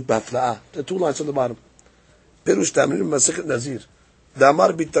Nazirut b'hafla'ah. The two lines on the bottom. Perush Tamrim Masechet Nazir.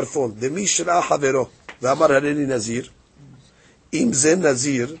 Damar bitarfon. Demi shra havero. Damar hareni Nazir. Im zen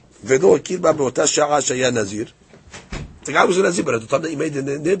Nazir. Vedo akir ba be'ota sha'a shaya Nazir. The guy was a Nazir, but at the time that he made the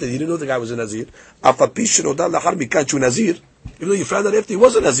neder, you didn't know the guy was a Nazir. Afapi shenoda lachar mikan shu Nazir. Even though you found out after he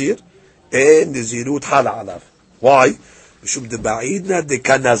was a Nazir, and Nazirut hala alav. Why? Mishum de ba'idna de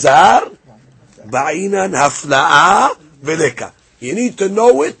kanazar. Ba'inan hafla'a veleka. You need to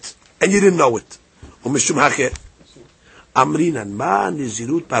know it, and you didn't know it. Umishum hake. Amrinan ma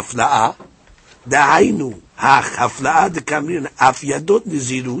nizirut ba'afla'a. Da'aynu hafla'a de kamrinan afyadot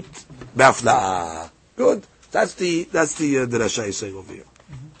nizirut ba'afla'a. Good. That's the drasha is saying over here.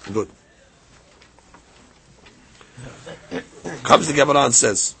 Good. Comes the Gemara and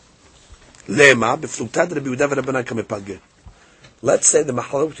says, Lema b'fluktad Rabbi Yehuda v'Rabbanan kamepageh. Let's say the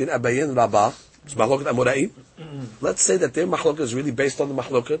machlok between Abaye and Rabbah, it's mahloket Amoraim. Let's say that their mahloket is really based on the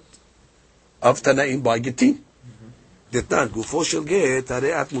mahloket of Tanaim by Gittin. Detnan, gufo shel get,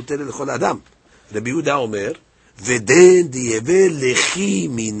 hare'at muteret l'chol adam. Rabbi Yehuda omer, v'den diyeve lechi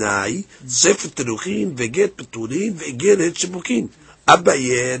minai, sefer teruchin, v'get petulin, v'egeret shebukin.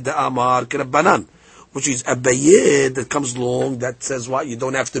 Abaye da'amar k'Rabbanan. Which is Abaye that comes along that says what? You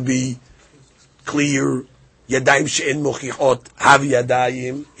don't have to be clear. Yadayim she'en mochichot have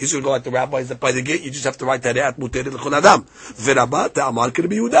yadayim. He's going to go like the rabbis that by the gate you just have to write hare'at muteret l'chol adam. V'Rabbah ta'amar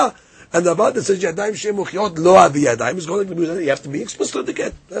k'Rabbi Yehuda. And the Rabbah that says Yadayim she'en mochichot lo have yadayim is going to be you have to be explicit at the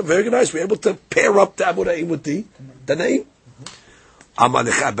gate. Very nice. We're able to pair up the Amoraim with the name. Amar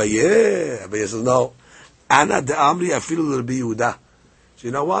lecha Abaye. Abaye says no. Ana de'amri afilu l'Rabbi Yehuda. So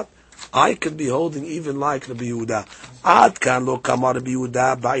you know what? I could be holding even like Rabbi Yehuda. Ad kan lo kamar Rabbi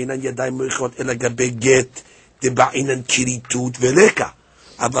Yehuda ba'inan yadayim mochichot ela gabe get. Deba'inan kiritut veleka.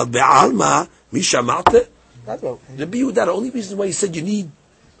 Aval be'alma, mi shamate? Rabbi Yehuda, the only reason why he said you need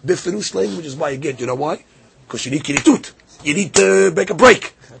beferush language is why you get. You know why? Because you need kiritut. You need to make a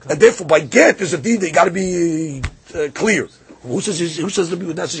break. And therefore, by get, there's a deed that you got to be clear. Who says the Yehuda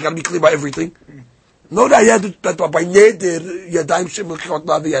says you got to be clear by everything? No, that by neder yadayim shemulchot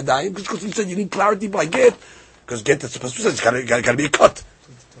la yadayim, because he said you need clarity by get, because get is supposed to say it's got to be a cut.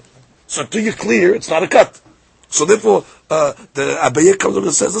 So until you're clear, it's not a cut. So therefore, the Abaye comes up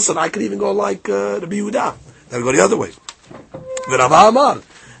and says, listen, I could even go like the Yehuda. Then we go the other way.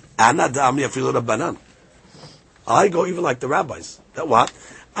 I go even like the rabbis. That what?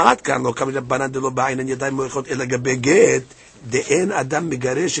 Rabbi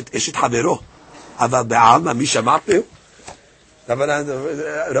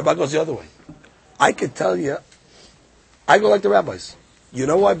goes the other way. I could tell you, I go like the rabbis. You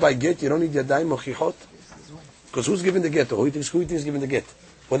know why by get you don't need yadayim mochichot? Because who's giving the get? Or who thinks is giving the get?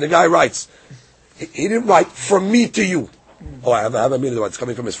 When the guy writes, he didn't write from me to you. Oh, I have a meaning. It's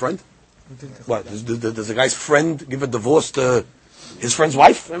coming from his friend. What? Does the guy's friend give a divorce to his friend's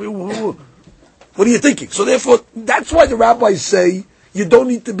wife? I mean, what are you thinking? So therefore, that's why the rabbis say you don't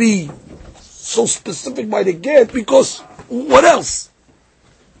need to be so specific by the get, because what else?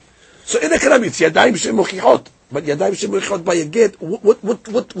 So in the Kalam, it's yadayim shemochichot, but yadayim shemochichot by a get.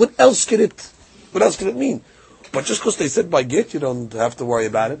 What else can it? What else can it mean? But just because they said by get, you don't have to worry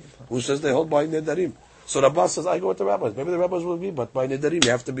about it. Who says they hold by Nedarim? So Rabbah says, I go with the rabbis. Maybe the rabbis will be, but by Nedarim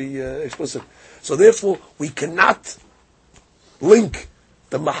you have to be explicit. So therefore, we cannot link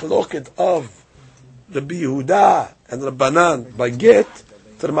the mahloket of the Yehuda and Rabbanan by get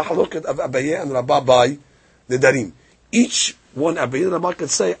to the mahloket of Abaye and Rabbah by Nedarim. Each one, Abaye and Rabbah could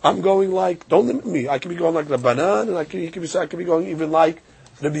say, I'm going like, don't limit me. I can be going like Rabbanan, and I can be going even like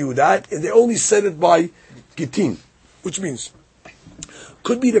Rabbi Yehuda. And they only said it by Gittin, which means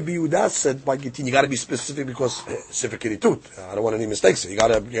could be the Yehuda said by Gittin. You got to be specific because Sefer Kiritut. I don't want any mistakes. You got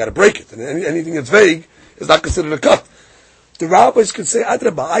to break it, and anything that's vague is not considered a cut. The rabbis could say,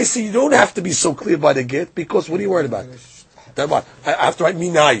 Adrabah, I see you don't have to be so clear by the get, because what are you worried about? That what? I have to write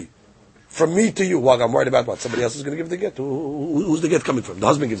minai from me to you. Well, I'm worried about what? Somebody else is going to give the get. Who's the get coming from? The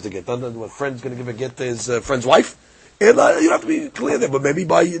husband gives the get. What friend's going to give a get to his friend's wife? And you don't have to be clear there, but maybe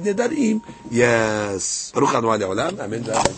by Nedarim, yes.